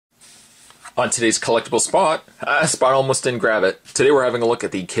On today's collectible spot, Spot almost didn't grab it. Today we're having a look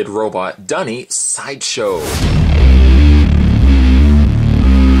at the Kidrobot Dunny Sideshow.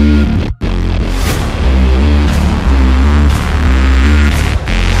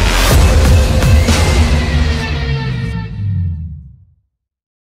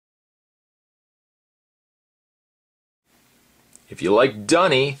 If you like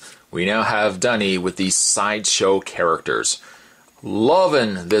Dunny, we now have Dunny with these sideshow characters.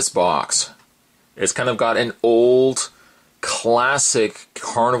 Loving this box. It's kind of got an old, classic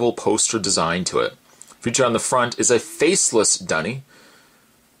carnival poster design to it. Featured on the front is a faceless Dunny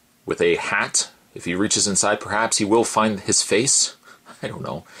with a hat. If he reaches inside, perhaps he will find his face. I don't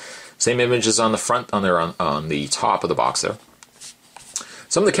know. Same images on the front, on the top of the box there.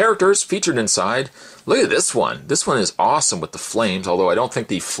 Some of the characters featured inside. Look at this one. This one is awesome with the flames, although I don't think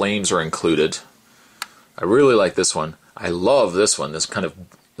the flames are included. I really like this one. I love this one. This kind of,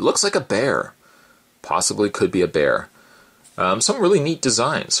 it looks like a bear. Possibly could be a bear. Some really neat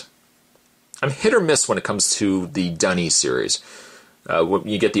designs. I'm hit or miss when it comes to the Dunny series. When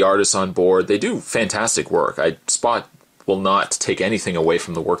you get the artists on board, they do fantastic work. Spot will not take anything away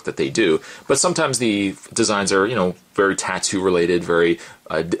from the work that they do, but sometimes the designs are, very tattoo related, very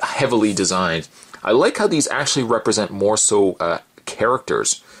heavily designed. I like how these actually represent more so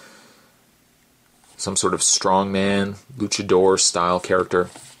characters. Some sort of strongman, luchador style character.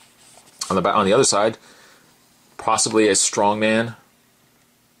 On the other side, possibly a strongman.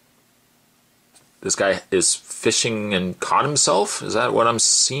 This guy is fishing and caught himself. Is that what I'm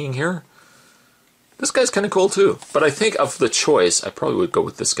seeing here? This guy's kind of cool too. But I think of the choice, I probably would go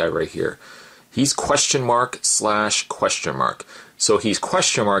with this guy right here. He's question mark / question mark. So he's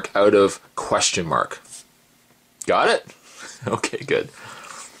question mark out of question mark. Got it? Okay, good.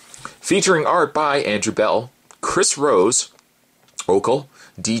 Featuring art by Andrew Bell, Chris Rose, Okel,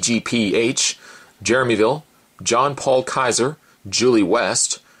 DGPH, Jeremyville, John Paul Kaiser, Julie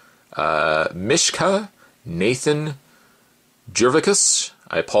West, Mishka, Nathan Jervicus.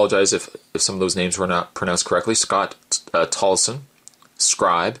 I apologize if some of those names were not pronounced correctly. Scott Tolson,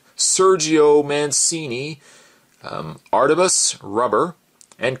 Scribe, Sergio Mancini, Artibus Rubber,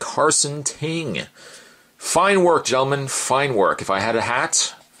 and Carson Ting. Fine work, gentlemen. Fine work. If I had a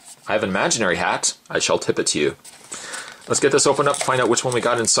hat, I have an imaginary hat, I shall tip it to you. Let's get this opened up, find out which one we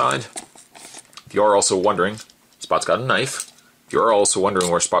got inside. If you are also wondering, Spot's got a knife. If you are also wondering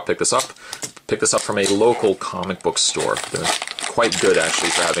where Spot picked this up from a local comic book store. They're quite good,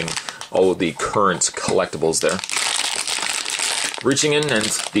 actually, for having all of the current collectibles there. Reaching in, and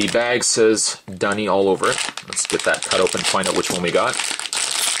the bag says Dunny all over it. Let's get that cut open, find out which one we got.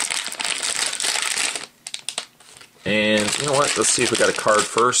 And you know what? Let's see if we got a card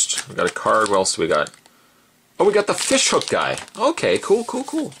first. We got a card. What else do we got? Oh, we got the fishhook guy. Okay, cool.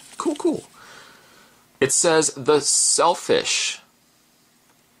 It says the Selfish.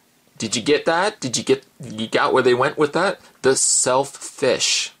 Did you get that? You got where they went with that? The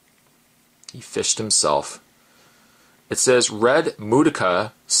Selfish. He fished himself. It says Red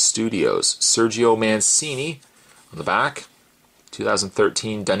Moudica Studios. Sergio Mancini on the back.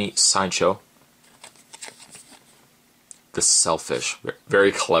 2013 Dunny Sideshow. The Selfish.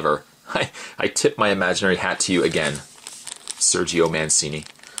 Very clever. I tip my imaginary hat to you again, Sergio Mancini.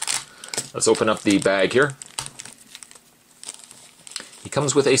 Let's open up the bag here. He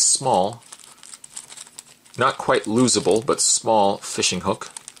comes with a small, not quite losable, but small fishing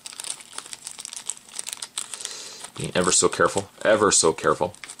hook. Being ever so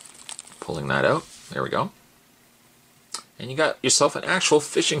careful, pulling that out. There we go. And you got yourself an actual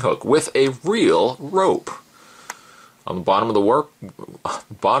fishing hook with a real rope. On the bottom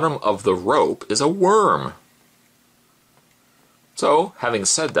of the rope is a worm. So, having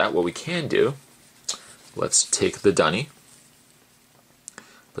said that, what we can do, let's take the Dunny,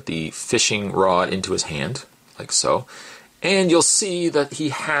 put the fishing rod into his hand, like so, and you'll see that he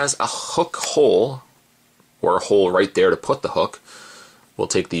has a hook hole, or a hole right there to put the hook. We'll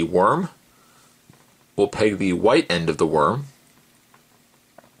take the worm, we'll peg the white end of the worm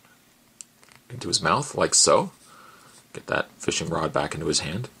into his mouth, like so. Get that fishing rod back into his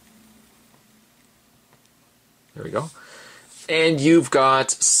hand. There we go. And you've got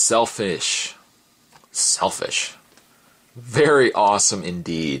Selfish. Selfish. Very awesome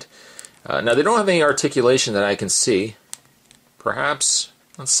indeed. Now, they don't have any articulation that I can see. Perhaps,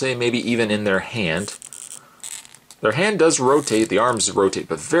 let's say maybe even in their hand. Their hand does rotate, the arms rotate,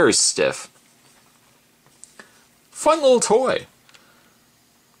 but very stiff. Fun little toy.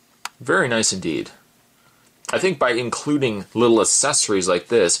 Very nice indeed. I think by including little accessories like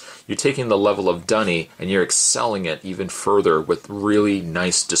this, you're taking the level of Dunny and you're excelling it even further with really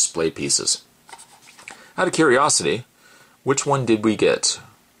nice display pieces. Out of curiosity, which one did we get?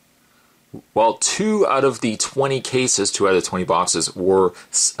 Well, 2 out of the 20 cases, 2 out of the 20 boxes were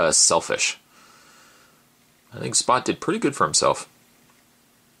selfish. I think Spot did pretty good for himself.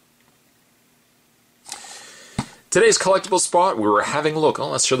 Today's collectible spot, we were having a look. Oh,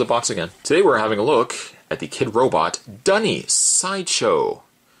 let's show the box again. Today we're having a look at the Kidrobot Dunny Side. If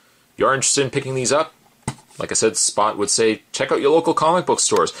you are interested in picking these up, like I said, Spot would say, check out your local comic book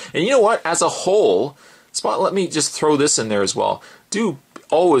stores. And you know what? As a whole, Spot, let me just throw this in there as well. Do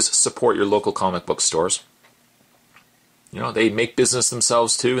always support your local comic book stores. You know, they make business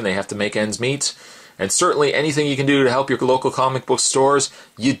themselves too, and they have to make ends meet. And certainly anything you can do to help your local comic book stores,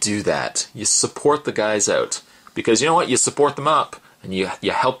 you do that. You support the guys out. Because you know what? You support them up, and you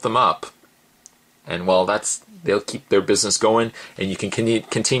help them up. And well, they'll keep their business going, and you can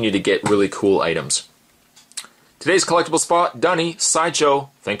continue to get really cool items. Today's collectible spot, Dunny Side.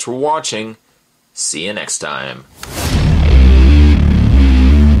 Thanks for watching. See you next time.